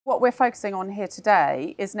what we're focusing on here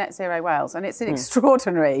today is Net Zero Wales, and it's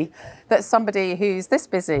extraordinary that somebody who's this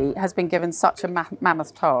busy has been given such a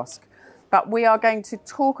mammoth task. But we are going to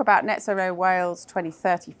talk about Net Zero Wales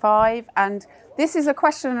 2035, and this is a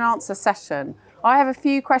question and answer session. I have a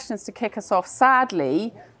few questions to kick us off.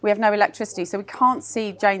 Sadly, we have no electricity, so we can't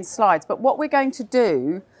see Jane's slides. But what we're going to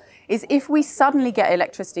do is, if we suddenly get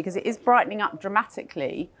electricity, because it is brightening up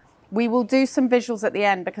dramatically, we will do some visuals at the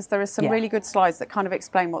end, because there are some really good slides that kind of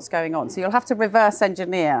explain what's going on. So you'll have to reverse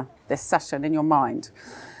engineer this session in your mind.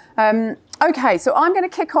 Okay, so I'm going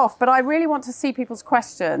to kick off, but I really want to see people's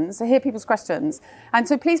questions, hear people's questions. And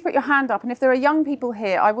so please put your hand up. And if there are young people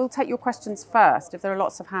here, I will take your questions first if there are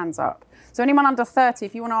lots of hands up. So anyone under 30,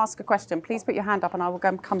 if you want to ask a question, please put your hand up and I will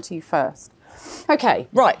come to you first. Okay,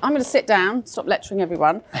 right, I'm going to sit down, stop lecturing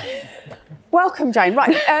everyone. Welcome, Jane.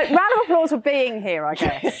 Right, round of applause for being here, I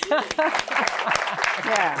guess.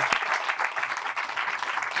 Yeah.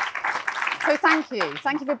 So thank you.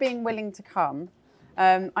 Thank you for being willing to come.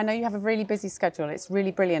 I know you have a really busy schedule. It's really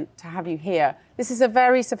brilliant to have you here. This is a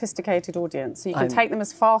very sophisticated audience, so you can take them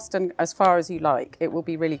as fast and as far as you like. It will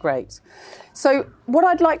be really great. So what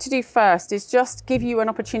I'd like to do first is just give you an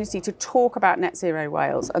opportunity to talk about Net Zero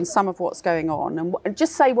Wales and some of what's going on, and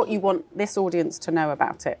just say what you want this audience to know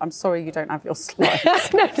about it. I'm sorry you don't have your slides.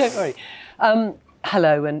 No, don't worry.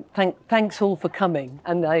 Hello, and thanks all for coming.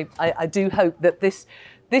 And I do hope that this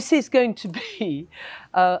is going to be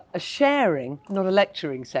a sharing, not a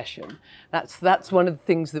lecturing session. That's one of the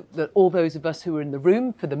things that all those of us who were in the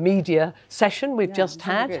room for the media session we've just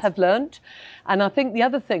had have learnt. And I think the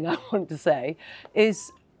other thing I want to say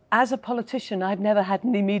is, as a politician, I've never had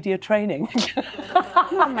any media training.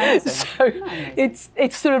 So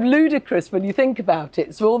it's sort of ludicrous when you think about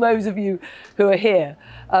it. So all those of you who are here,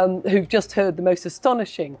 who've just heard the most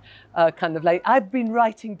astonishing I've been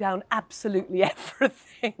writing down absolutely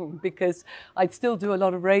everything, because I still do a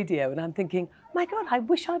lot of radio, and I'm thinking, my God, I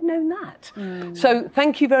wish I'd known that. So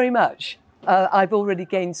thank you very much. I've already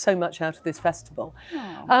gained so much out of this festival.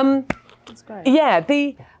 That's great. Yeah,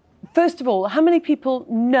 first of all, how many people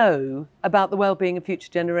know about the Wellbeing of Future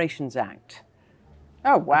Generations Act?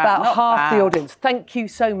 Oh, wow. About half the audience. Thank you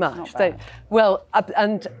so much. Well,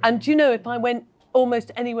 and you know, if I went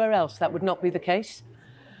almost anywhere else, that would not be the case.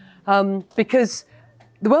 Because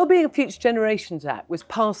the Wellbeing of Future Generations Act was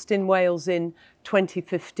passed in Wales in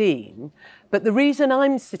 2015. But the reason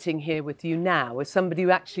I'm sitting here with you now, as somebody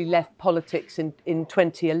who actually left politics in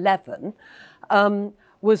 2011,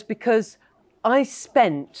 was because I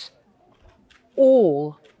spent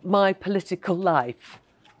all my political life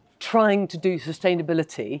trying to do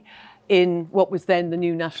sustainability in what was then the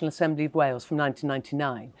new National Assembly of Wales from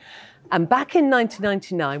 1999. And back in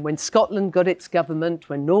 1999, when Scotland got its government,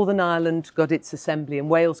 when Northern Ireland got its assembly and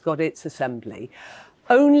Wales got its assembly,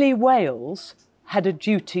 only Wales had a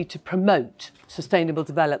duty to promote sustainable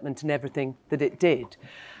development in everything that it did.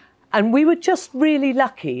 And we were just really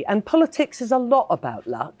lucky, and politics is a lot about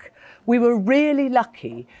luck. We were really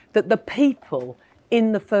lucky that the people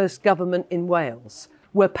in the first government in Wales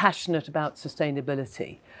were passionate about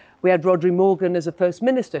sustainability. We had Rhodri Morgan as a First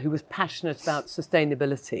Minister who was passionate about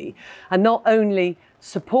sustainability, and not only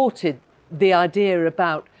supported the idea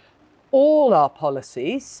about all our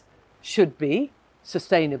policies should be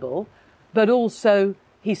sustainable, but also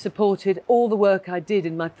he supported all the work I did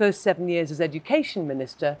in my first 7 years as Education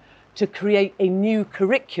Minister to create a new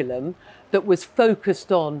curriculum that was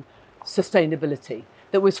focused on sustainability,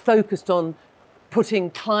 that was focused on putting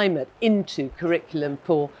climate into curriculum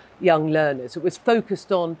for young learners. It was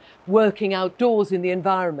focused on working outdoors in the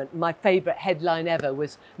environment. My favourite headline ever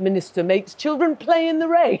was, "Minister makes children play in the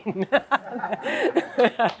rain."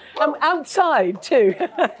 Outside too.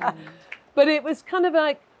 But it was kind of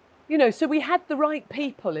like, you know, so we had the right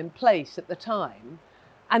people in place at the time,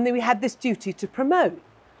 and then we had this duty to promote.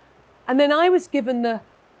 And then I was given the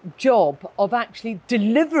job of actually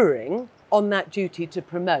delivering on that duty to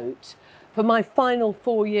promote for my final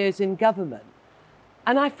 4 years in government.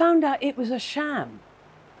 And I found out it was a sham,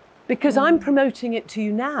 because I'm promoting it to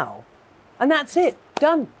you now. And that's it,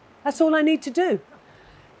 done. That's all I need to do.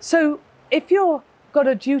 So if you've got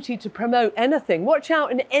a duty to promote anything, watch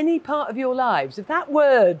out in any part of your lives. If that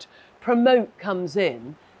word promote comes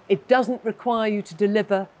in, it doesn't require you to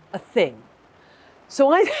deliver a thing.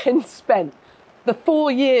 So I then spent the 4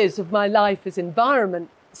 years of my life as Environment,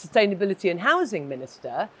 Sustainability and Housing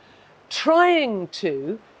Minister trying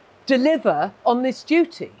to deliver on this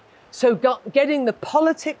duty. So getting the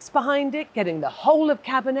politics behind it, getting the whole of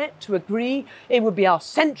Cabinet to agree it would be our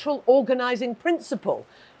central organising principle.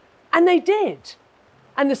 And they did.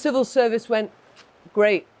 And the civil service went,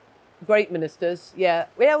 great, great ministers, yeah,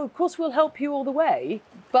 of course we'll help you all the way,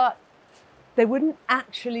 but they wouldn't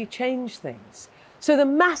actually change things. So the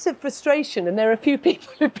massive frustration, and there are a few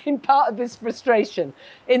people who've been part of this frustration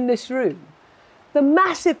in this room, the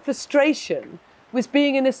massive frustration was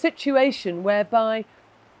being in a situation whereby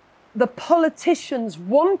the politicians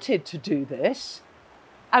wanted to do this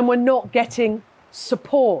and were not getting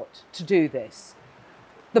support to do this.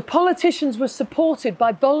 The politicians were supported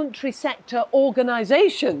by voluntary sector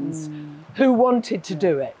organisations who wanted to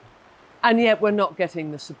do it, and yet were not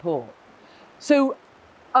getting the support. So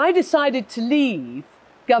I decided to leave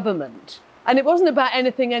government, and it wasn't about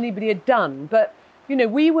anything anybody had done, but you know,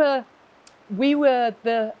 we were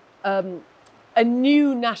a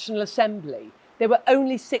new National Assembly. There were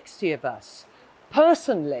only 60 of us.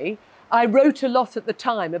 Personally, I wrote a lot at the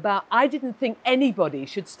time about I didn't think anybody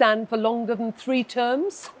should stand for longer than 3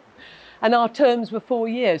 terms, and our terms were 4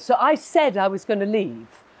 years. So I said I was going to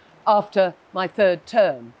leave after my 3rd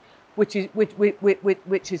term, which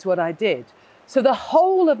is what I did. So the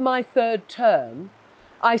whole of my 3rd term,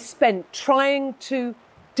 I spent trying to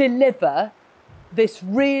deliver this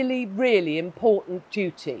really, really important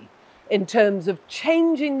duty in terms of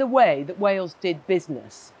changing the way that Wales did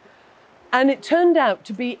business. And it turned out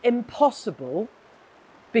to be impossible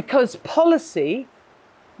because policy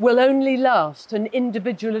will only last an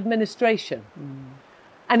individual administration.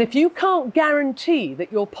 And if you can't guarantee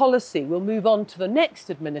that your policy will move on to the next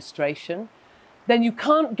administration, then you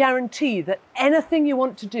can't guarantee that anything you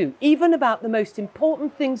want to do, even about the most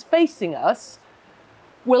important things facing us,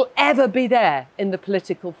 will ever be there in the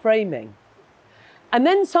political framing. And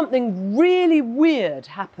then something really weird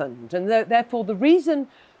happened, and therefore the reason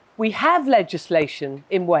we have legislation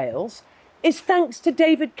in Wales is thanks to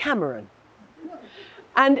David Cameron.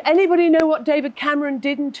 And anybody know what David Cameron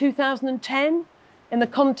did in 2010 in the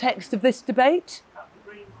context of this debate?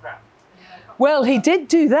 Well, he did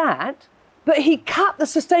do that, but he cut the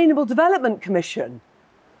Sustainable Development Commission.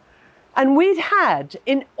 And we'd had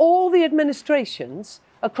in all the administrations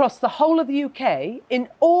across the whole of the UK, in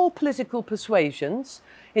all political persuasions,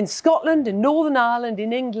 in Scotland, in Northern Ireland,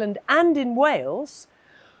 in England and in Wales,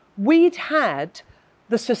 we'd had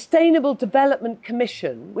the Sustainable Development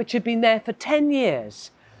Commission, which had been there for 10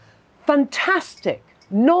 years. Fantastic,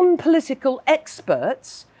 non-political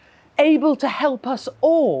experts able to help us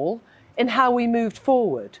all in how we moved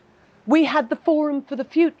forward. We had the Forum for the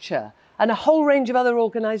Future and a whole range of other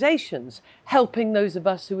organisations helping those of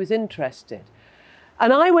us who was interested.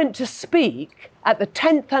 And I went to speak at the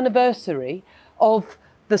 10th anniversary of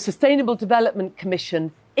the Sustainable Development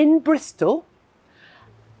Commission in Bristol,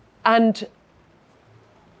 and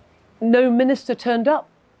no minister turned up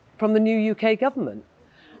from the new UK government.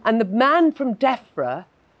 And the man from DEFRA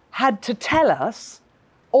had to tell us,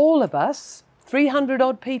 all of us, 300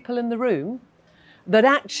 odd people in the room, that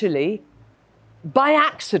actually, by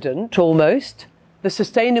accident almost, the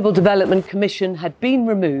Sustainable Development Commission had been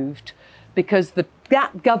removed because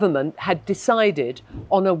that government had decided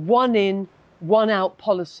on a one-in, one-out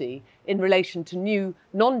policy in relation to new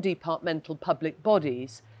non-departmental public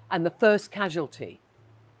bodies, and the first casualty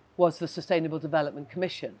was the Sustainable Development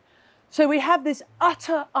Commission. So we have this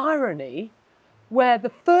utter irony where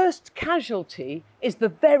the first casualty is the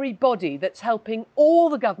very body that's helping all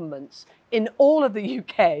the governments in all of the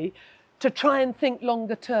UK to try and think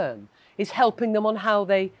longer term, is helping them on how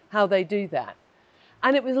they do that.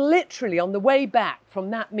 And it was literally on the way back from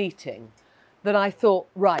that meeting that I thought,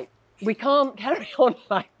 right, we can't carry on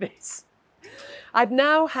like this. I've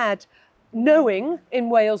now had, knowing in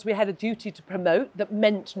Wales we had a duty to promote that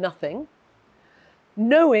meant nothing,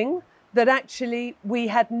 knowing that actually we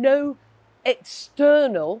had no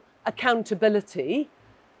external accountability,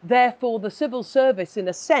 therefore the civil service in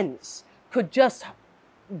a sense could just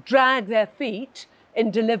drag their feet in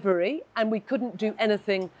delivery and we couldn't do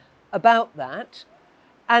anything about that.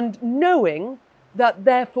 And knowing that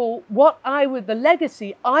therefore the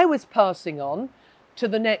legacy I was passing on to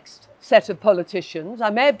the next set of politicians, I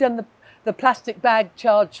may have done the plastic bag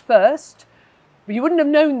charge first, but you wouldn't have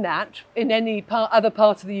known that in any other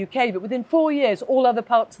part of the UK, but within 4 years, all other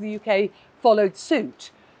parts of the UK followed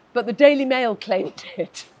suit. But the Daily Mail claimed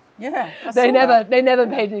it. Yeah, they never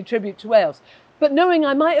paid any tribute to Wales. But knowing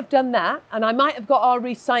I might have done that, and I might have got our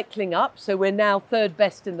recycling up, so we're now 3rd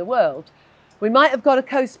best in the world, we might have got a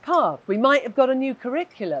coast path, we might have got a new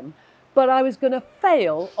curriculum, but I was going to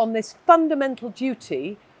fail on this fundamental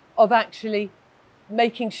duty of actually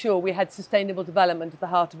making sure we had sustainable development at the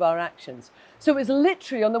heart of our actions. So it was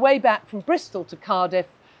literally on the way back from Bristol to Cardiff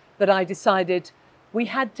that I decided we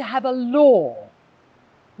had to have a law,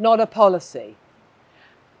 not a policy.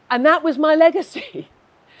 And that was my legacy.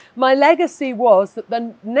 My legacy was that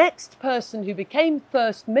the next person who became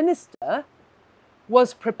First Minister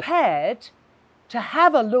was prepared to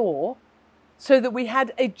have a law so that we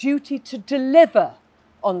had a duty to deliver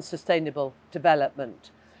on sustainable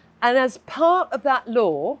development. And as part of that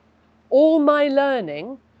law, all my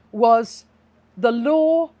learning was the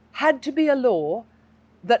law had to be a law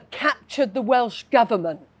that captured the Welsh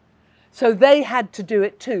government. So they had to do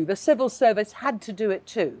it too. The civil service had to do it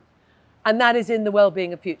too. And that is in the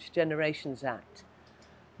Wellbeing of Future Generations Act.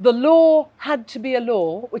 The law had to be a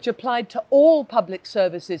law which applied to all public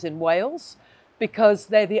services in Wales, because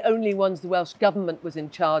they're the only ones the Welsh government was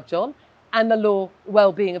in charge on, and the law,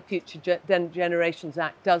 Wellbeing of Future Generations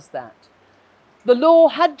Act, does that. The law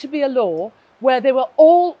had to be a law where they were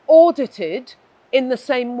all audited in the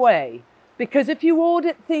same way, because if you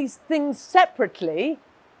audit these things separately,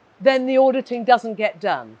 then the auditing doesn't get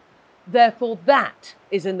done. Therefore, that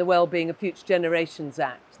is in the Wellbeing of Future Generations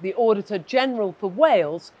Act. The Auditor General for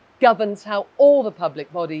Wales governs how all the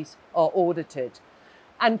public bodies are audited.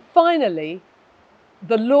 And finally,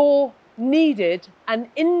 the law needed an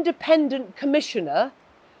independent commissioner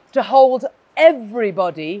to hold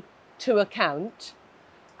everybody to account,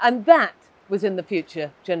 and that was in the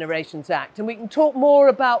Future Generations Act. And we can talk more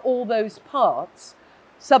about all those parts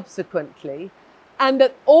subsequently. And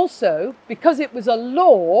that also, because it was a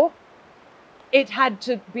law, it had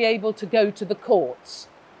to be able to go to the courts,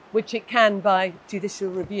 which it can by judicial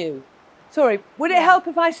review. Sorry, would it help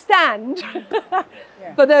if I stand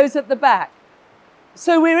for those at the back?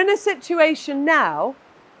 So we're in a situation now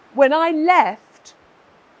when I left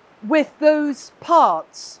with those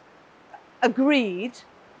parts agreed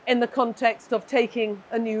in the context of taking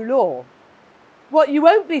a new law. What you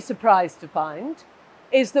won't be surprised to find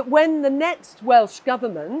is that when the next Welsh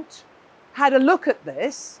government had a look at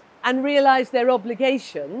this and realised their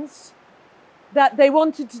obligations, that they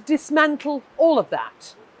wanted to dismantle all of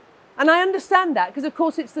that. And I understand that, because of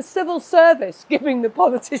course it's the civil service giving the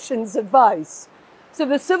politicians advice. So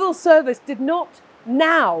the civil service did not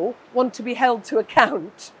now want to be held to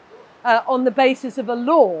account on the basis of a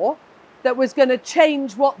law that was going to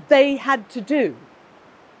change what they had to do.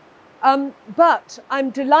 But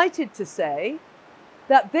I'm delighted to say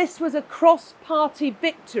that this was a cross-party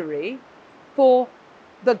victory for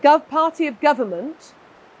the party of government,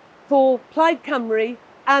 for Plaid Cymru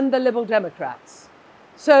and the Liberal Democrats.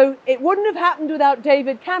 So it wouldn't have happened without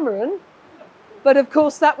David Cameron, but of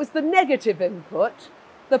course that was the negative input.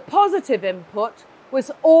 The positive input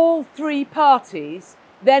was all three parties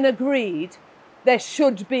then agreed there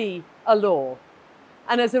should be a law.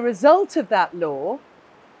 And as a result of that law,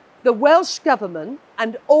 the Welsh Government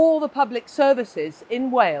and all the public services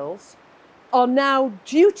in Wales are now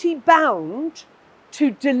duty-bound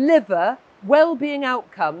to deliver well-being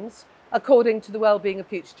outcomes according to the Wellbeing of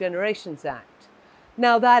Future Generations Act.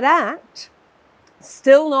 Now that Act,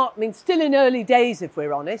 still in early days if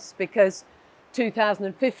we're honest, because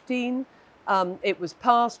 2015 it was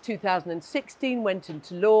passed, 2016 went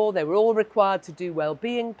into law, they were all required to do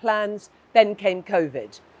well-being plans, then came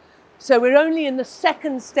COVID. So we're only in the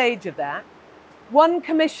second stage of that. One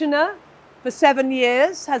commissioner for 7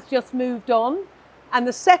 years has just moved on, and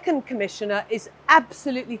the second commissioner is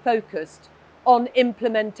absolutely focused on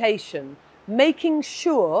implementation, making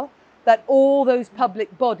sure that all those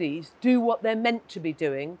public bodies do what they're meant to be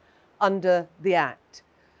doing under the Act.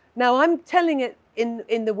 Now, I'm telling it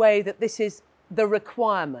in the way that this is the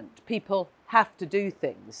requirement. People have to do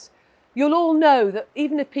things. You'll all know that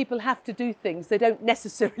even if people have to do things, they don't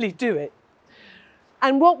necessarily do it.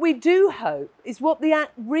 And what we do hope is what the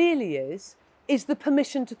Act really is the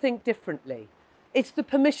permission to think differently. It's the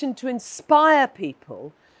permission to inspire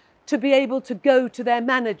people to be able to go to their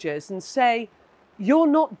managers and say, you're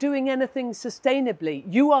not doing anything sustainably.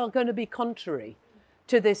 You are going to be contrary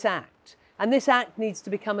to this Act. And this Act needs to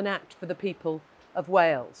become an Act for the people of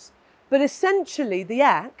Wales. But essentially the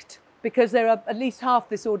Act, because there are at least half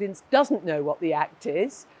this audience doesn't know what the Act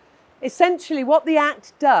is, essentially what the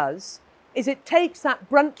Act does is it takes that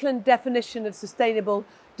Brundtland definition of sustainable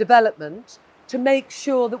development to make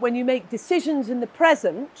sure that when you make decisions in the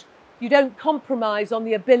present, you don't compromise on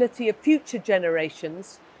the ability of future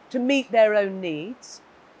generations to meet their own needs.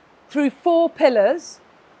 Through 4 pillars: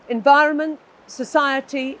 environment,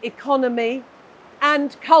 society, economy,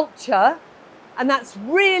 and culture. And that's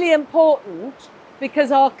really important because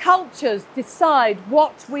our cultures decide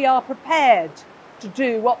what we are prepared to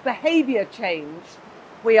do, what behaviour change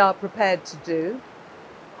we are prepared to do.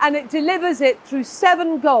 And it delivers it through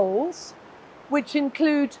 7 goals, which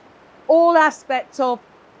include all aspects of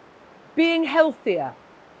being healthier,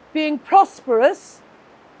 being prosperous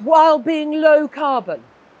while being low carbon.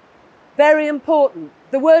 very important.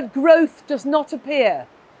 The word growth does not appear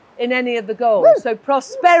in any of the goals. Woo! So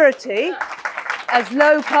prosperity as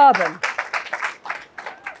low carbon.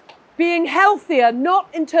 Being healthier, not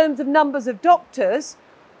in terms of numbers of doctors,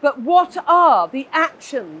 but what are the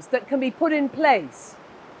actions that can be put in place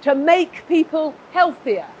to make people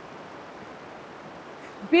healthier?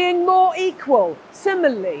 Being more equal,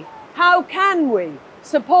 similarly, how can we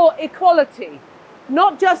support equality?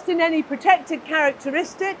 Not just in any protected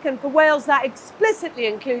characteristic, and for Wales that explicitly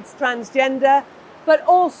includes transgender, but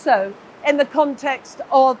also in the context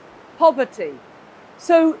of poverty.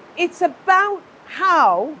 So it's about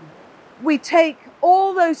how we take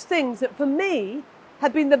all those things that for me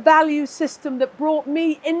have been the value system that brought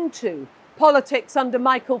me into politics under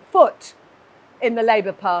Michael Foot in the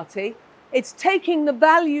Labour Party. It's taking the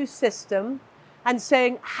value system and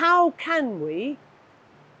saying, how can we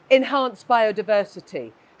enhance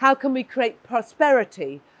biodiversity? How can we create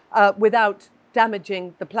prosperity without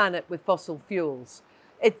damaging the planet with fossil fuels?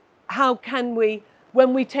 How can we,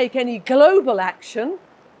 when we take any global action,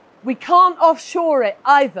 we can't offshore it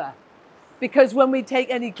either, because when we take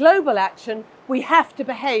any global action, we have to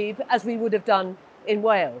behave as we would have done in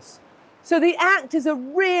Wales. So the Act is a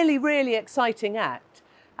really, really exciting Act.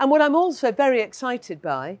 And what I'm also very excited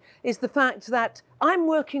by is the fact that I'm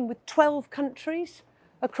working with 12 countries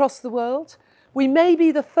across the world. We may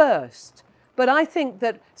be the first, but I think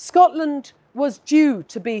that Scotland was due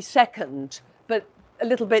to be second, but a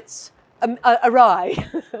little bit awry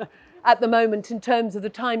at the moment in terms of the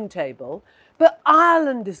timetable. But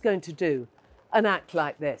Ireland is going to do an Act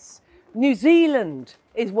like this. New Zealand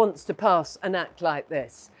wants to pass an Act like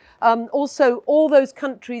this. Also, all those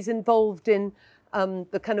countries involved in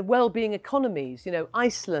the kind of well-being economies, you know,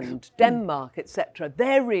 Iceland, Denmark, etc.,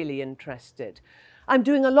 they're really interested. I'm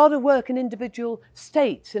doing a lot of work in individual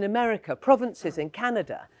states in America, provinces in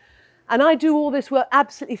Canada. And I do all this work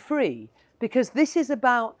absolutely free, because this is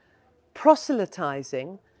about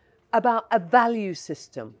proselytizing about a value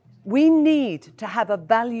system. We need to have a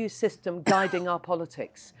value system guiding our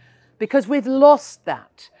politics, because we've lost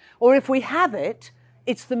that. Or if we have it,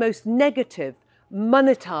 it's the most negative,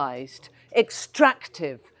 monetized,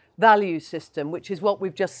 extractive value system, which is what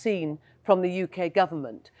we've just seen from the UK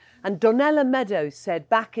government. And Donella Meadows said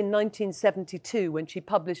back in 1972, when she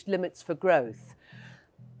published Limits for Growth,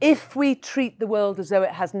 if we treat the world as though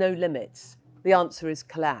it has no limits, the answer is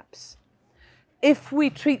collapse. If we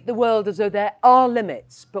treat the world as though there are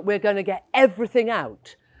limits, but we're going to get everything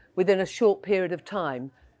out within a short period of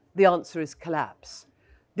time, the answer is collapse.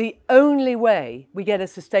 The only way we get a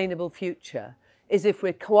sustainable future is if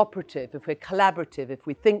we're cooperative, if we're collaborative, if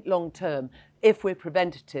we think long term, if we're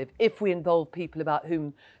preventative, if we involve people about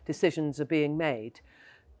whom decisions are being made.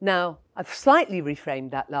 Now, I've slightly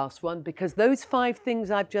reframed that last one, because those 5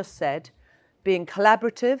 things I've just said, being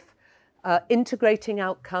collaborative, integrating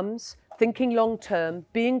outcomes, thinking long term,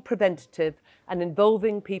 being preventative, and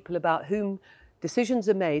involving people about whom decisions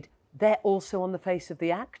are made, they're also on the face of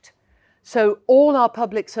the Act. So all our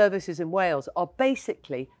public services in Wales are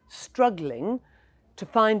basically struggling to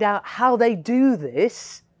find out how they do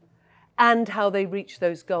this and how they reach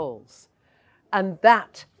those goals. And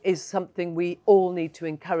that is something we all need to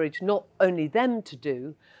encourage not only them to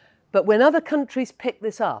do, but when other countries pick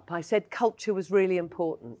this up, I said culture was really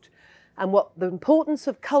important. And what the importance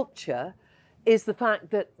of culture is the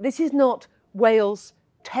fact that this is not Wales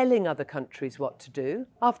telling other countries what to do.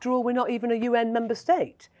 After all, we're not even a UN member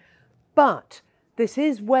state. But this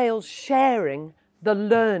is Wales sharing the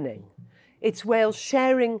learning. It's Wales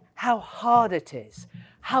sharing how hard it is,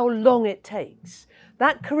 how long it takes.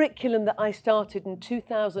 That curriculum that I started in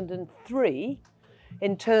 2003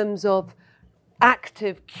 in terms of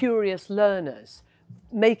active, curious learners,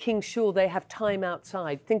 making sure they have time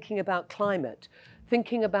outside, thinking about climate,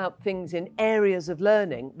 thinking about things in areas of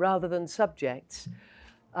learning rather than subjects,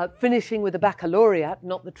 finishing with a baccalaureate,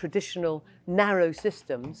 not the traditional narrow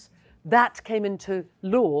systems, that came into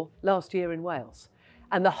law last year in Wales.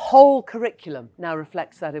 And the whole curriculum now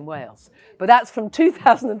reflects that in Wales. But that's from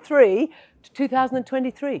 2003 to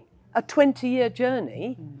 2023, a 20-year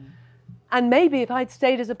journey. And maybe if I'd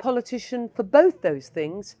stayed as a politician for both those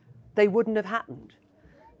things, they wouldn't have happened.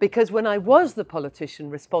 Because when I was the politician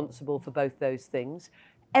responsible for both those things,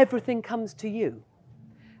 everything comes to you.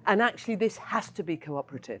 And actually, this has to be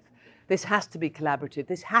cooperative. This has to be collaborative.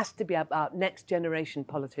 This has to be about next generation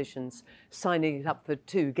politicians signing it up for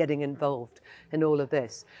too, getting involved in all of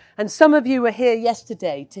this. And some of you were here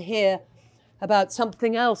yesterday to hear about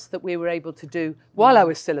something else that we were able to do while I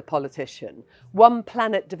was still a politician, One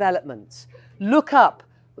Planet Developments. Look up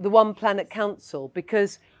the One Planet Council,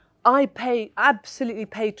 because I absolutely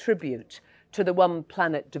pay tribute to the One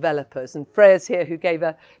Planet developers, and Freya's here, who gave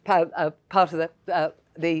a part of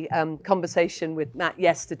the conversation with Matt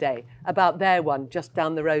yesterday about their one just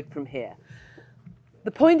down the road from here.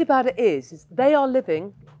 The point about it is they are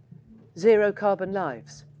living zero carbon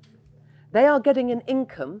lives. They are getting an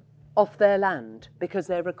income off their land because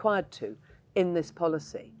they're required to in this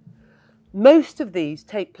policy. Most of these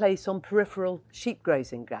take place on peripheral sheep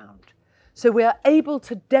grazing ground. So we are able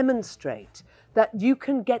to demonstrate that you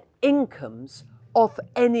can get incomes off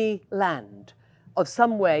any land of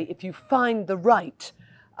some way if you find the right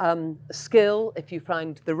skill, if you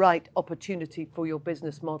find the right opportunity for your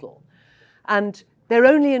business model. And they're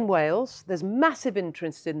only in Wales. There's massive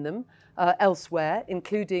interest in them elsewhere,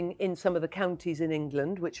 including in some of the counties in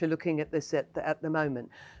England, which are looking at this at the moment.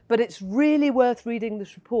 But it's really worth reading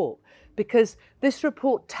this report, because this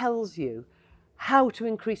report tells you how to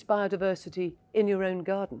increase biodiversity in your own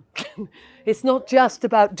garden. It's not just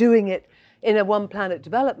about doing it in a One Planet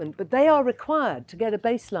development, but they are required to get a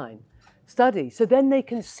baseline study, so then they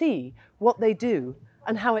can see what they do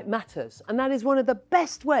and how it matters. And that is one of the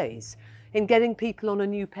best ways in getting people on a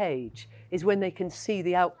new page, is when they can see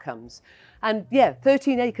the outcomes. And yeah,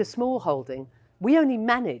 13-acre smallholding, we only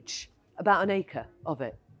manage about an acre of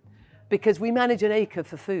it, because we manage an acre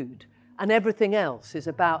for food, and everything else is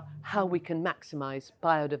about how we can maximise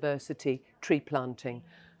biodiversity, tree planting,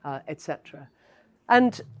 etc.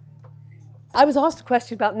 And I was asked a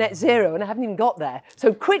question about net zero, and I haven't even got there.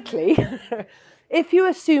 So quickly, if you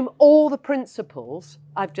assume all the principles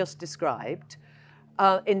I've just described,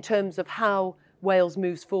 in terms of how Wales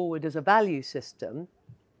moves forward as a value system,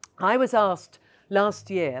 I was asked last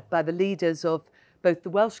year by the leaders of both the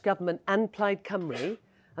Welsh Government and Plaid Cymru,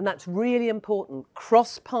 and that's really important,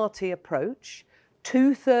 cross-party approach,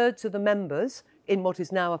 2/3 of the members in what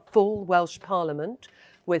is now a full Welsh Parliament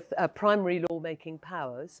with primary lawmaking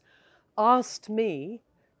powers, asked me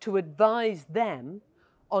to advise them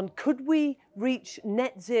on could we reach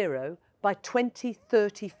net zero by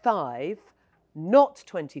 2035, not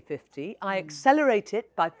 2050. I accelerate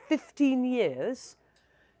it by 15 years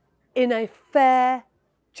in a fair,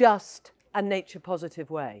 just and nature positive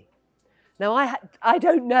way. Now, I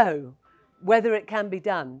don't know whether it can be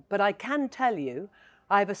done, but I can tell you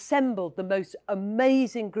I've assembled the most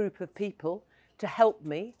amazing group of people to help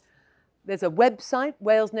me. There's a website,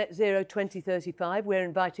 Wales Net Zero 2035. We're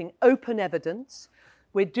inviting open evidence.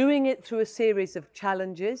 We're doing it through a series of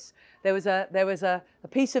challenges. There was a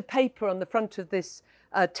piece of paper on the front of this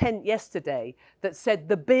tent yesterday that said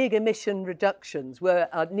the big emission reductions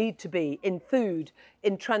need to be in food,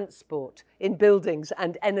 in transport, in buildings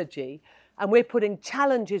and energy. And we're putting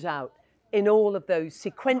challenges out in all of those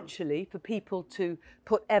sequentially for people to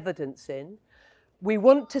put evidence in. We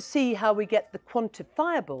want to see how we get the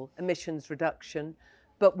quantifiable emissions reduction,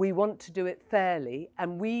 but we want to do it fairly.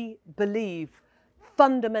 And we believe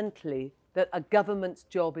fundamentally that a government's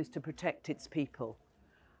job is to protect its people.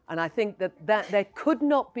 And I think that there could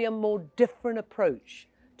not be a more different approach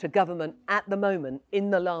to government at the moment in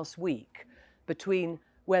the last week between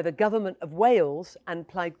where the government of Wales and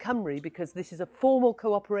Plaid Cymru, because this is a formal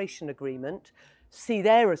cooperation agreement, see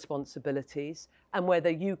their responsibilities, and where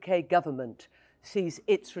the UK government sees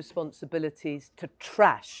its responsibilities to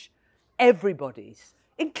trash everybody's,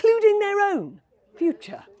 including their own,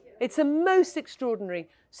 future. It's a most extraordinary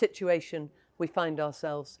situation we find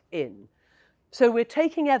ourselves in. So we're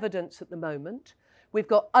taking evidence at the moment. We've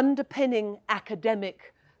got underpinning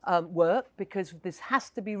academic work, because this has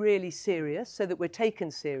to be really serious so that we're taken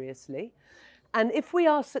seriously. And if we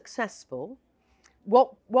are successful,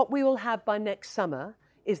 what we will have by next summer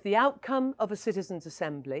is the outcome of a citizens'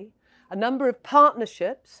 assembly, a number of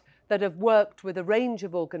partnerships that have worked with a range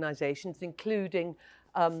of organisations, including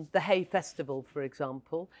the Hay Festival, for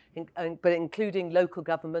example, but including local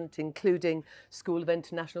government, including School of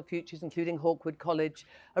International Futures, including Hawkwood College,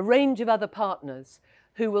 a range of other partners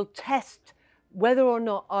who will test whether or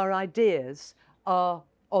not our ideas are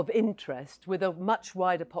of interest with a much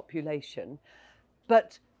wider population.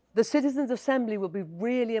 But the Citizens' Assembly will be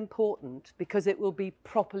really important because it will be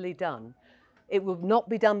properly done. It will not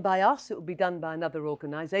be done by us, it will be done by another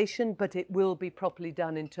organisation, but it will be properly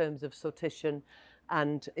done in terms of sortition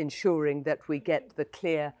and ensuring that we get the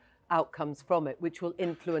clear outcomes from it, which will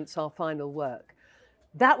influence our final work.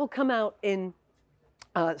 That will come out in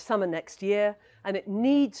summer next year, and it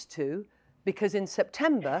needs to, because in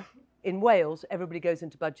September, in Wales, everybody goes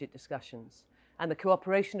into budget discussions, and the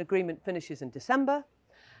cooperation agreement finishes in December.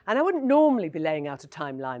 And I wouldn't normally be laying out a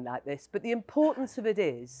timeline like this, but the importance of it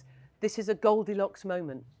is, this is a Goldilocks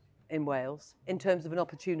moment in Wales in terms of an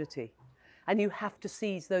opportunity. and you have to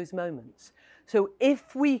seize those moments. So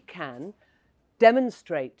if we can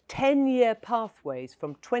demonstrate 10-year pathways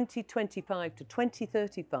from 2025 to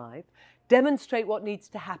 2035, demonstrate what needs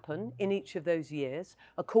to happen in each of those years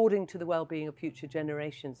according to the Wellbeing of Future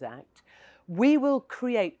Generations Act, we will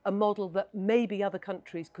create a model that maybe other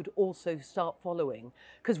countries could also start following,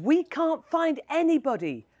 because we can't find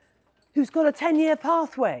anybody who's got a 10-year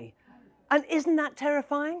pathway. And isn't that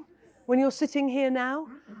terrifying? When you're sitting here now,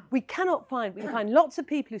 we can find lots of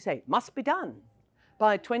people who say it must be done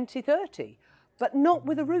by 2030, but not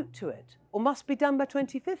with a route to it, or must be done by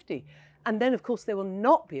 2050. And then, of course, there will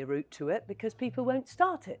not be a route to it because people won't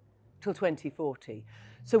start it till 2040.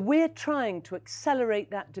 So we're trying to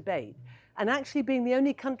accelerate that debate. And actually being the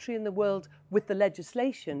only country in the world with the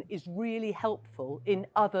legislation is really helpful in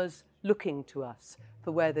others looking to us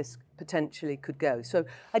for where this potentially could go. So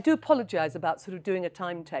I do apologise about sort of doing a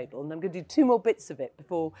timetable, and I'm going to do 2 more bits of it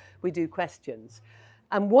before we do questions.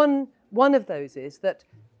 And one of those is that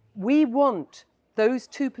we want those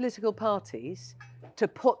 2 political parties to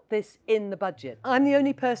put this in the budget. I'm the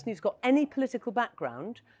only person who's got any political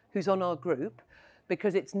background who's on our group,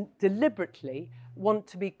 because it's deliberately want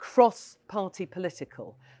to be cross-party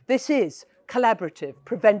political. This is collaborative,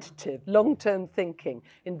 preventative, long-term thinking,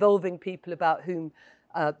 involving people about whom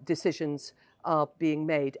decisions are being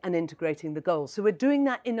made and integrating the goals. So we're doing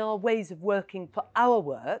that in our ways of working for our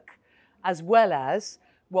work, as well as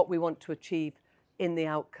what we want to achieve in the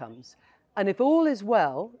outcomes. And if all is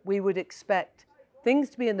well, we would expect things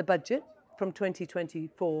to be in the budget from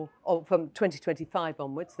 2024, or from 2025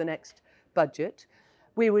 onwards, the next budget.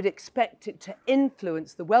 We would expect it to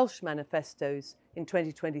influence the Welsh manifestos in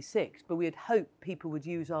 2026, but we'd hope people would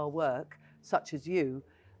use our work, such as you,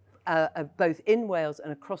 both in Wales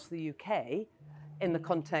and across the UK, in the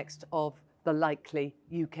context of the likely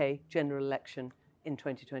UK general election in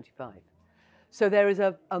 2025. So there is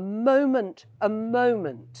a moment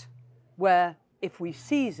where if we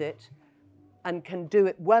seize it and can do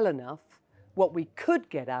it well enough, what we could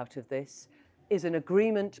get out of this is an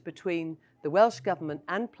agreement between the Welsh Government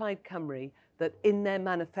and Plaid Cymru that in their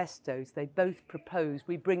manifestos they both propose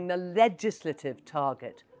we bring the legislative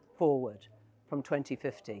target forward from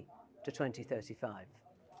 2050 to 2035.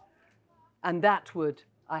 And that would,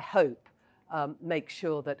 I hope, make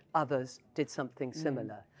sure that others did something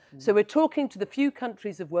similar. So we're talking to the few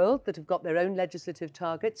countries of the world that have got their own legislative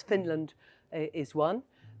targets. Finland is one,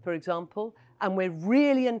 for example. And we're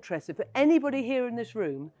really interested, if anybody here in this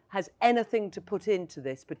room has anything to put into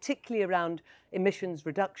this, particularly around emissions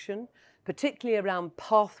reduction, particularly around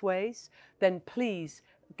pathways, then please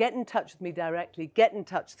get in touch with me directly, get in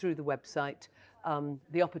touch through the website.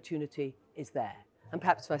 The opportunity is there. And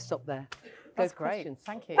perhaps if I stop there. That's great. Questions.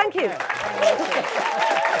 Thank you. Thank you.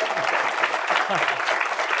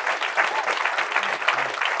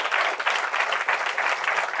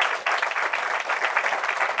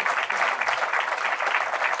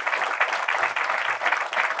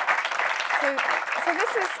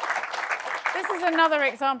 This is another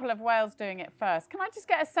example of Wales doing it first. Can I just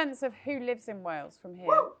get a sense of who lives in Wales from here?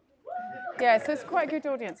 Yeah, so it's quite a good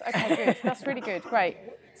audience. Okay, good. That's really good. Great.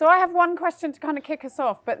 So I have one question to kind of kick us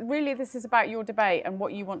off, but really this is about your debate and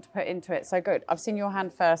what you want to put into it. So good. I've seen your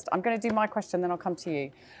hand first. I'm going to do my question, then I'll come to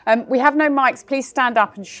you. We have no mics. Please stand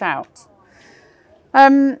up and shout.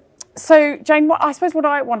 So, Jane, I suppose what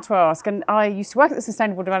I want to ask, and I used to work at the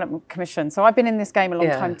Sustainable Development Commission, so I've been in this game a long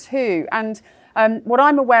time too. And what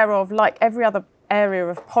I'm aware of, like every other area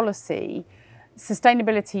of policy,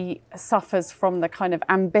 sustainability suffers from the kind of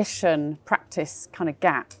ambition practice kind of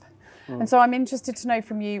gap. And so I'm interested to know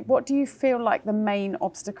from you, what do you feel like the main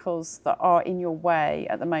obstacles that are in your way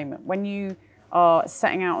at the moment when you are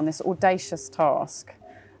setting out on this audacious task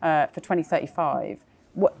for 2035?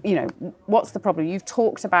 What's the problem? You've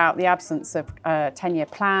talked about the absence of 10-year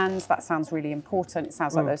plans. That sounds really important. It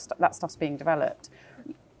sounds like that stuff's being developed.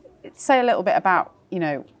 Say a little bit about,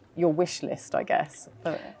 your wish list, I guess.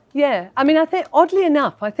 Yeah, I mean, I think, oddly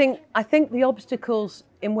enough, I think the obstacles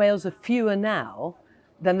in Wales are fewer now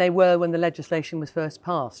than they were when the legislation was first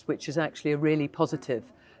passed, which is actually a really positive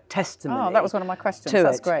testimony. Oh, that was one of my questions.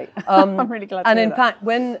 That's great. I'm really glad to hear that. And in fact,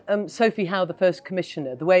 when Sophie Howe, the first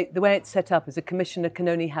commissioner, the way it's set up is a commissioner can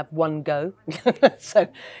only have one go. So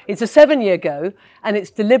it's a 7-year go, and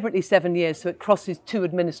it's deliberately 7 years, so it crosses 2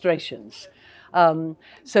 administrations.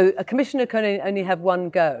 So a commissioner can only have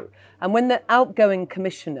one go. And when the outgoing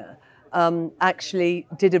commissioner actually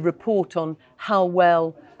did a report on how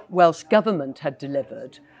well Welsh government had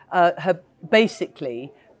delivered,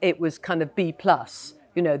 basically it was kind of B+.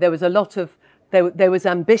 There was a lot of, there was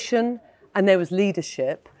ambition and there was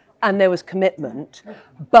leadership and there was commitment,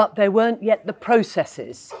 but there weren't yet the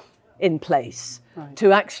processes in place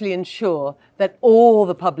to actually ensure that all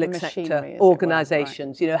the public sector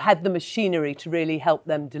organisations, you know, had the machinery to really help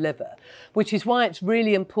them deliver. Which is why it's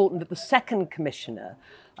really important that the second commissioner,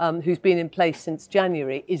 who's been in place since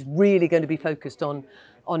January, is really going to be focused on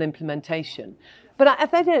implementation. But I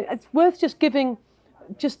think it's worth just giving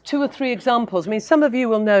just 2 or 3 examples. I mean, some of you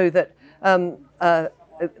will know that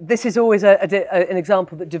this is always an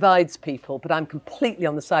example that divides people, but I'm completely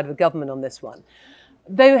on the side of the government on this one.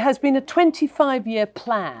 There has been a 25-year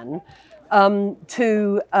plan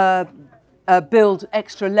to build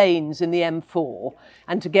extra lanes in the M4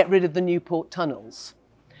 and to get rid of the Newport tunnels.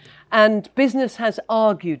 And business has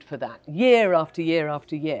argued for that year after year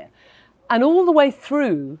after year. And all the way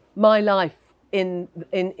through my life in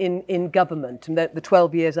government, and the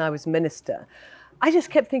 12 years I was minister, I just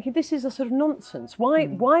kept thinking, this is a sort of nonsense. Why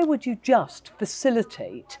would you just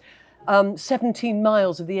facilitate 17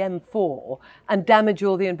 miles of the M4 and damage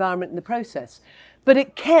all the environment in the process? But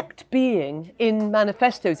it kept being in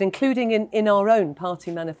manifestos, including in our own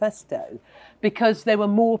party manifesto, because there were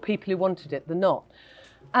more people who wanted it than not.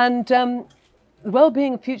 And the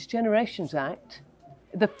Wellbeing of Future Generations Act,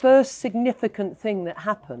 the first significant thing that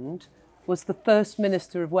happened was the First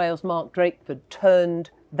Minister of Wales, Mark Drakeford,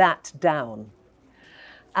 turned that down.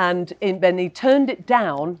 And then he turned it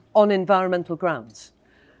down on environmental grounds,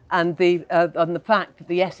 and on the fact that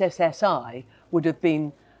the SSSI would have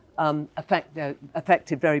been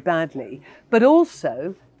affected very badly. But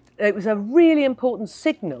also, it was a really important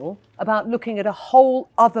signal about looking at a whole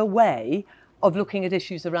other way of looking at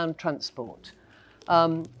issues around transport.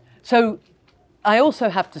 So I also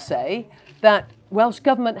have to say that Welsh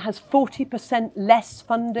Government has 40% less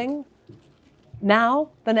funding now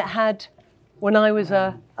than it had when I was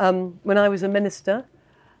a minister.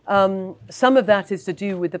 Some of that is to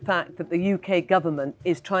do with the fact that the UK government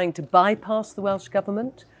is trying to bypass the Welsh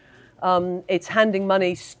Government. It's handing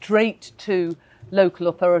money straight to local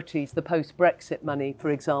authorities, the post-Brexit money, for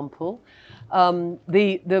example.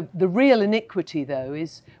 The real iniquity, though,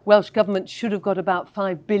 is Welsh Government should have got about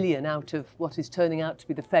 5 billion out of what is turning out to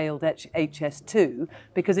be the failed HS2,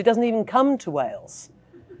 because it doesn't even come to Wales.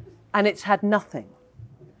 And it's had nothing,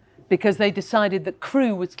 because they decided that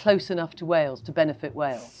Crewe was close enough to Wales to benefit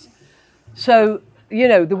Wales. So, you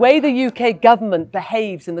know, the way the UK government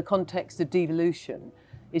behaves in the context of devolution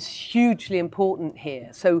is hugely important here.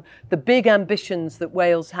 So the big ambitions that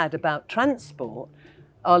Wales had about transport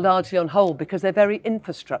are largely on hold because they're very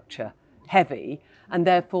infrastructure heavy, and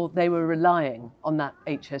therefore they were relying on that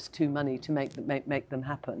HS2 money to make them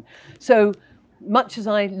happen. So much as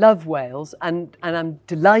I love Wales, and I'm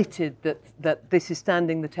delighted that this is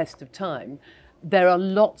standing the test of time, there are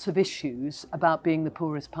lots of issues about being the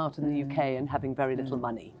poorest part of the UK and having very little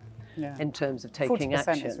money in terms of taking 40%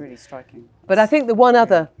 action. is really striking. But I think the one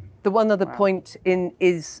other point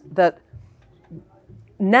is that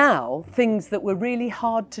now things that were really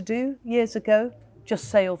hard to do years ago just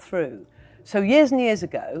sail through. So years and years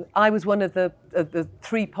ago, I was one of the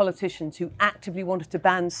 3 politicians who actively wanted to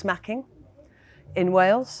ban smacking in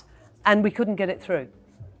Wales, and we couldn't get it through.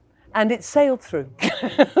 And it sailed through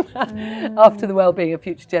after the Wellbeing of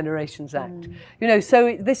Future Generations Act. You know,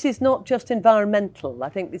 so this is not just environmental. I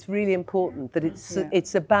think it's really important that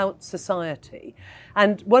it's about society.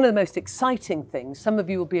 And one of the most exciting things, some of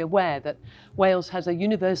you will be aware that Wales has a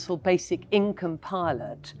universal basic income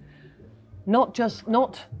pilot,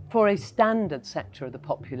 not for a standard sector of the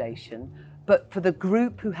population, but for the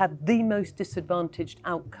group who have the most disadvantaged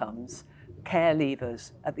outcomes, care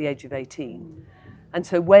leavers at the age of 18. And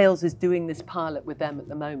so Wales is doing this pilot with them at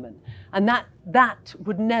the moment. And that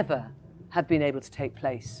would never have been able to take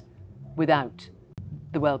place without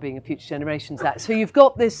the Wellbeing of Future Generations Act. So you've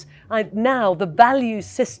got this, now the value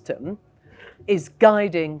system is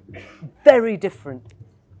guiding very different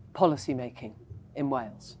policy making in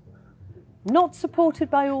Wales. Not supported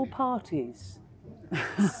by all parties,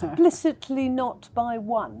 explicitly not by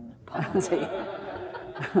one party.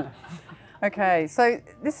 Okay, so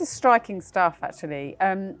this is striking stuff, actually.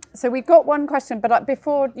 So we've got one question, but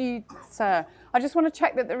before you, sir, I just want to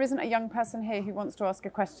check that there isn't a young person here who wants to ask a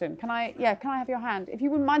question. Can I have your hand? If you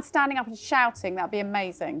wouldn't mind standing up and shouting, that'd be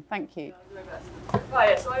amazing. Thank you.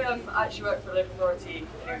 Hi, so I actually work for a local authority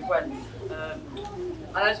in Gwent,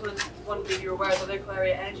 and I just wondered if you're aware of the local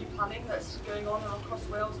area energy planning that's going on across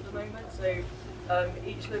Wales at the moment. So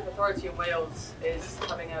each local authority in Wales is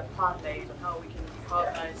having a plan made on how we can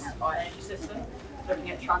decarbonise our energy system,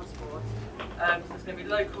 looking at transport. There's going to be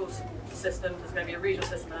local systems, there's going to be a regional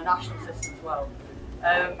system and a national system as well.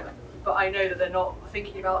 but I know that they're not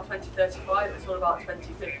thinking about 2035, it's all about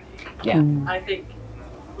 2050. Yeah. And I think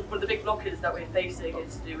one of the big blockers that we're facing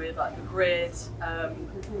is to do with like the grid,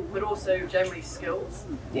 but also generally skills.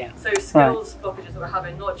 Yeah. So skills blockages that we're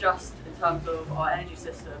having, not just in terms of our energy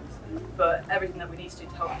systems, but everything that we need to do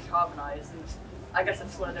to help decarbonise. And I guess I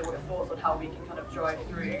just want to know what your thoughts on how we can kind of drive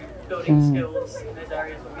through building skills in those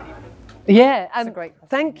areas where we need them. Yeah, That's a great question,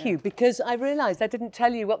 thank you, because I realised I didn't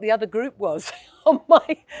tell you what the other group was on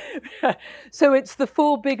my. So it's the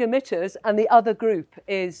 4 big emitters, and the other group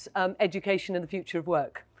is education and the future of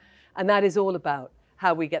work, and that is all about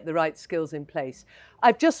how we get the right skills in place.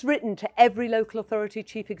 I've just written to every local authority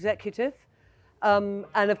chief executive, and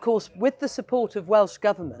of course with the support of Welsh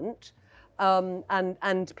Government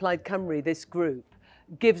and Plaid Cymru, this group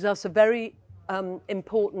gives us a very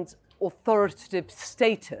important authoritative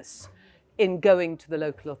status in going to the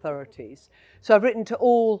local authorities. So I've written to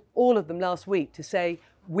all of them last week to say,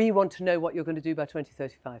 we want to know what you're going to do by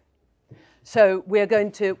 2035. So we're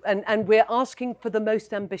going to, and we're asking for the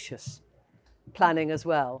most ambitious planning as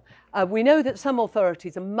well. We know that some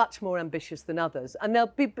authorities are much more ambitious than others, and they'll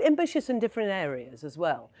be ambitious in different areas as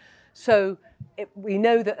well. So we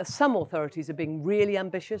know that some authorities are being really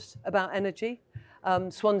ambitious about energy.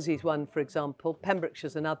 Swansea's one, for example,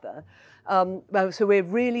 Pembrokeshire's another. So we're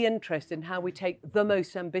really interested in how we take the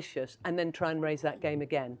most ambitious and then try and raise that game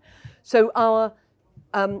again. So our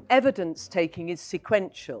evidence taking is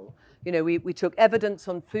sequential. You know, we took evidence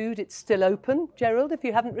on food. It's still open, Gerald, if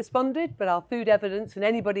you haven't responded, but our food evidence, and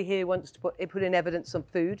anybody here wants to put in evidence on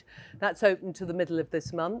food, that's open to the middle of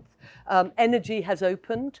this month. Energy has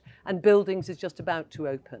opened, and buildings is just about to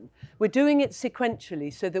open. We're doing it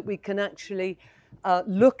sequentially so that we can actually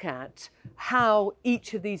look at how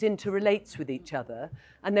each of these interrelates with each other.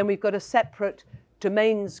 And then we've got a separate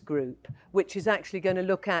domains group, which is actually going to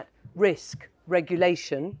look at risk,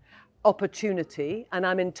 regulation, opportunity. And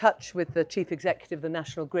I'm in touch with the Chief Executive of the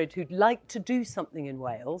National Grid, who'd like to do something in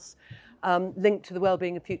Wales linked to the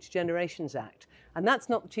Wellbeing of Future Generations Act. And that's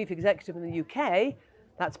not the Chief Executive in the UK,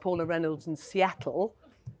 that's Paula Reynolds in Seattle,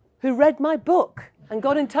 who read my book and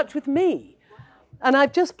got in touch with me. And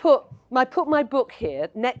I've just put my book here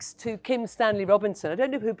next to Kim Stanley Robinson. I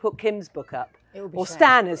don't know who put Kim's book up. It would be or Shane.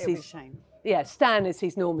 Stan, as It would he's be Shane. Yeah, Stan, as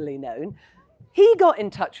he's normally known. He got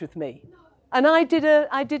in touch with me, and I did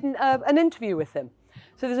an interview with him.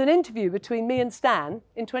 So there's an interview between me and Stan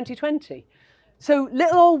in 2020. So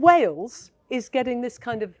little old Wales is getting this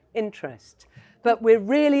kind of interest. But we're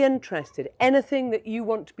really interested. Anything that you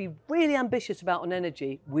want to be really ambitious about on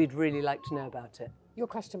energy, we'd really like to know about it. Your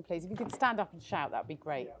question, please. If you could stand up and shout, that would be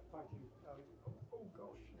great.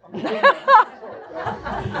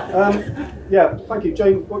 Yeah, thank you,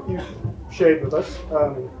 Jane. What you shared with us,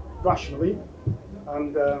 rationally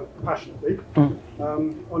and passionately,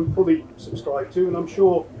 I'm fully subscribed to, and I'm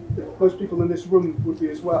sure that most people in this room would be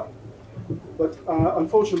as well. But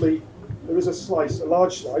unfortunately, there is a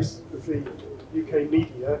large slice of the UK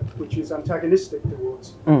media which is antagonistic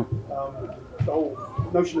towards the whole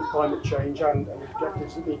notion of climate change and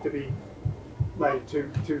objectives that need to be made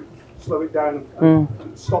to slow it down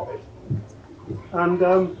and stop it. And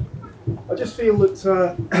I just feel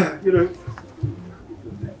that, you know,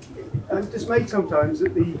 I'm dismayed sometimes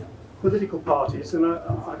that the political parties, and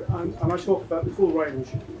I talk about the full range,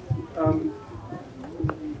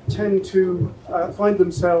 tend to find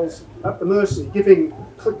themselves at the mercy, giving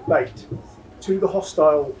clickbait to the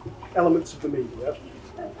hostile elements of the media.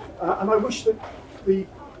 And I wish that the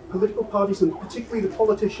political parties, and particularly the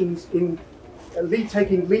politicians in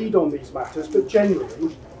taking lead on these matters, but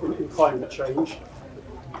generally in climate change,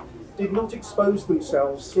 did not expose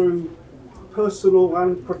themselves through personal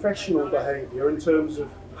and professional behaviour in terms of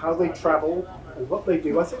how they travel and what they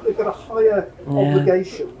do. I think they've got a higher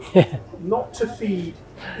obligation not to feed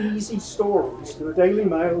easy stories to the Daily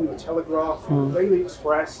Mail and the Telegraph and the Daily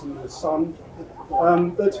Express and the Sun,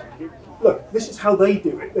 that, look, this is how they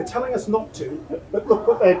do it. They're telling us not to, but look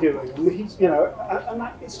what they're doing. And he's, you know, and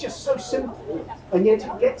that, it's just so simple, and yet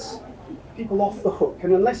it gets people off the hook.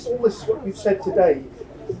 And unless all this, what we've said today,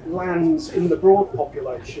 lands in the broad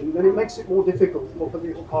population, then it makes it more difficult for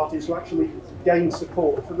political parties to actually gain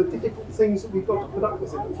support for the difficult things that we've got to put up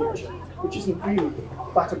with in the future, which isn't really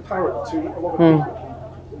that apparent to a lot of people.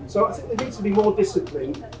 So I think there needs to be more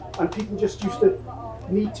discipline, and people just used to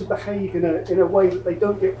need to behave in a way that they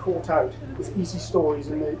don't get caught out with easy stories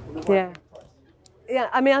in the way. Yeah.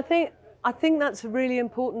 I mean, I think that's a really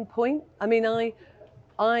important point. I mean,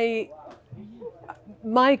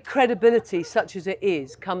 my credibility, such as it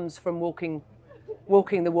is, comes from walking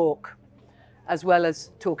the walk, as well as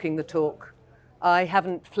talking the talk, I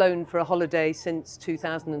haven't flown for a holiday since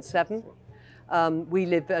 2007. We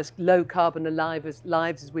live as low carbon lives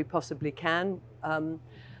as we possibly can. And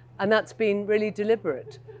that's been really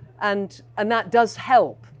deliberate. And that does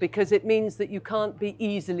help because it means that you can't be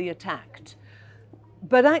easily attacked.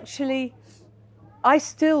 But actually, I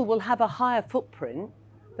still will have a higher footprint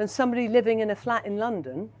than somebody living in a flat in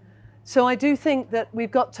London. So I do think that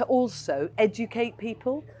we've got to also educate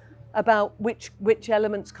people about which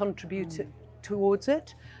elements contribute towards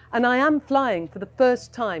it. And I am flying for the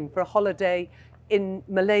first time for a holiday in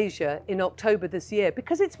Malaysia in October this year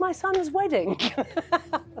because it's my son's wedding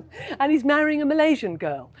and he's marrying a Malaysian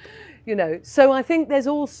girl, you know. So I think there's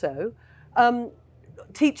also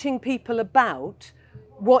teaching people about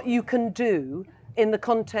what you can do in the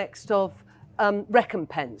context of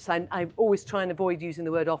recompense. I always try and avoid using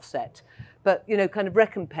the word offset, but, you know, kind of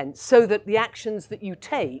recompense, so that the actions that you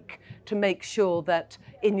take to make sure that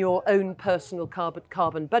in your own personal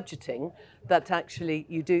carbon budgeting, that actually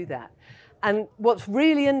you do that. And what's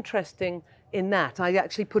really interesting in that, I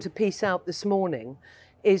actually put a piece out this morning,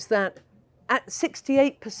 is that at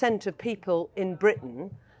 68% of people in Britain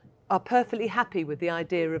are perfectly happy with the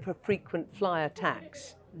idea of a frequent flyer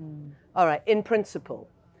tax. All right, in principle.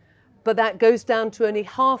 But that goes down to only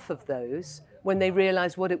half of those when they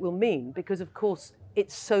realise what it will mean, because of course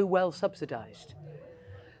it's so well subsidised.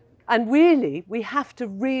 And really, we have to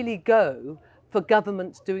really go for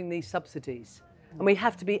governments doing these subsidies. And we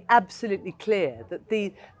have to be absolutely clear that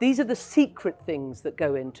these are the secret things that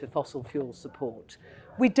go into fossil fuel support.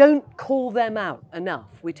 We don't call them out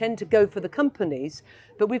enough. We tend to go for the companies,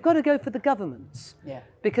 but we've got to go for the governments. Yeah.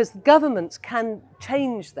 Because the governments can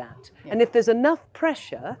change that. Yeah. And if there's enough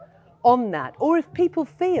pressure on that, or if people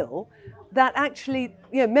feel that actually,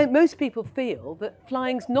 you know, most people feel that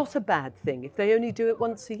flying's not a bad thing if they only do it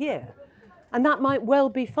once a year. And that might well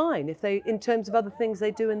be fine if they, in terms of other things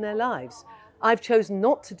they do in their lives. I've chosen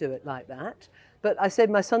not to do it like that. But I said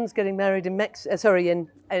my son's getting married in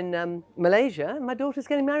Malaysia, and my daughter's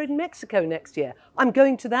getting married in Mexico next year. I'm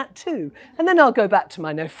going to that too, and then I'll go back to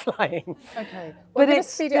my no flying. Okay, well, but it's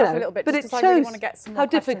speed it up a little bit, but just it shows I really want to get some more how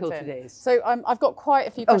difficult in. it is. So I've got quite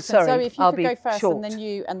a few questions. Oh, sorry. Zoe, if you I'll could go first, short. and then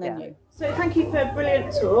you, and then you. So thank you for a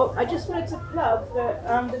brilliant talk. I just wanted to plug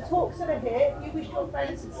that the talks that are here. If you wish your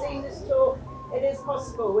friends had seen this talk, it is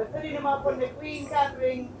possible. We're putting them up on the Green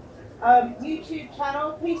Gathering YouTube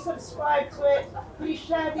channel. Please subscribe to it. Please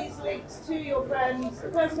share these links to your friends. The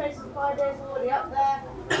presentation 5 days are already up there,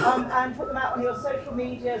 and put them out on your social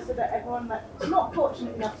media so that everyone that's not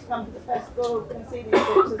fortunate enough to come to the festival can see these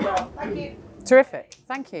talks as well. Thank you. Terrific.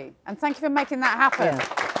 Thank you. And thank you for making that happen. Yeah.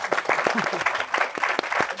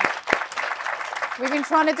 We've been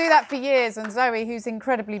trying to do that for years, and Zoe, who's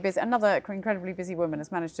incredibly busy, another incredibly busy woman,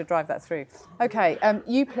 has managed to drive that through. Okay,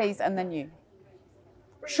 you please, and then you.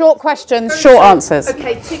 Short questions, short answers.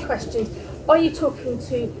 Okay, 2 questions. Are you talking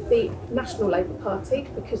to the National Labour Party?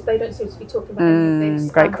 Because they don't seem to be talking about any of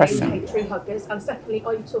this. Great question. They hate tree huggers. And secondly,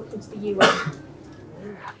 are you talking to the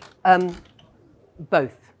UN?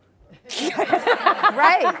 Both.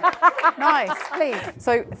 Great. Nice. Please.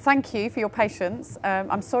 So thank you for your patience.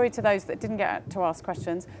 I'm sorry to those that didn't get to ask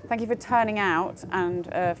questions. Thank you for turning out and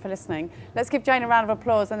for listening. Let's give Jane a round of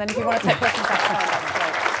applause, and then if you want to take questions outside,